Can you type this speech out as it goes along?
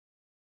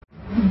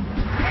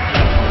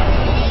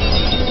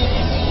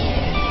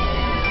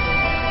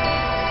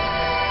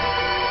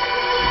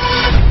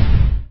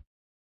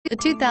The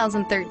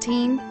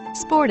 2013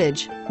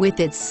 Sportage. With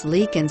its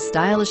sleek and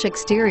stylish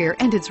exterior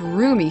and its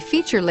roomy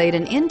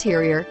feature-laden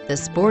interior, the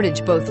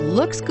Sportage both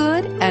looks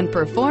good and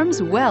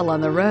performs well on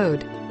the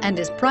road and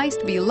is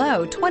priced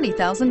below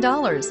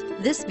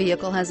 $20,000. This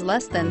vehicle has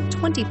less than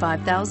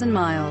 25,000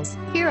 miles.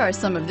 Here are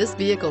some of this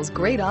vehicle's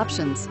great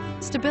options: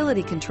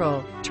 stability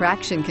control,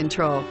 traction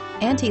control,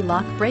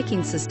 anti-lock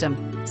braking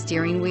system,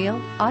 steering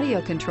wheel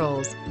audio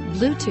controls,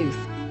 Bluetooth,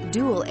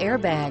 dual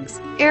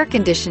airbags, air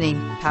conditioning,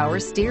 power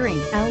steering,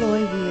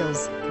 alloy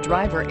wheels,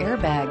 driver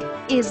airbag.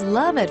 Is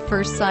love at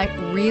first sight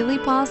really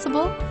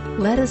possible?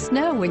 Let us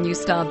know when you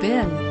stop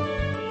in.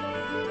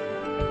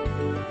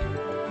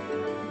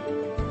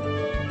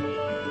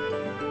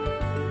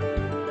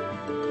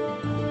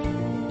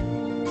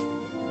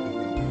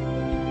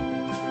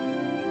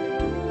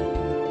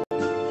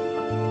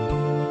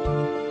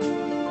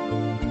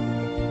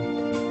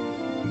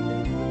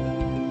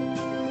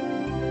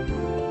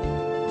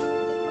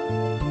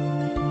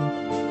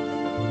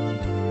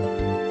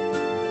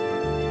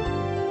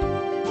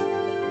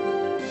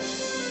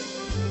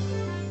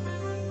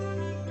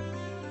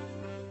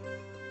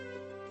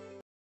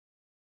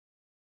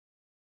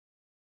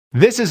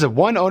 This is a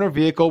one-owner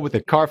vehicle with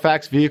a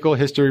CARFAX Vehicle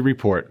History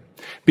Report.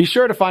 Be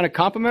sure to find a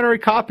complimentary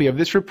copy of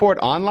this report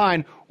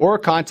online or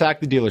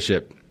contact the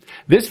dealership.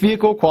 This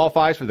vehicle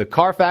qualifies for the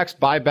CARFAX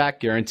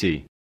Buyback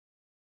Guarantee.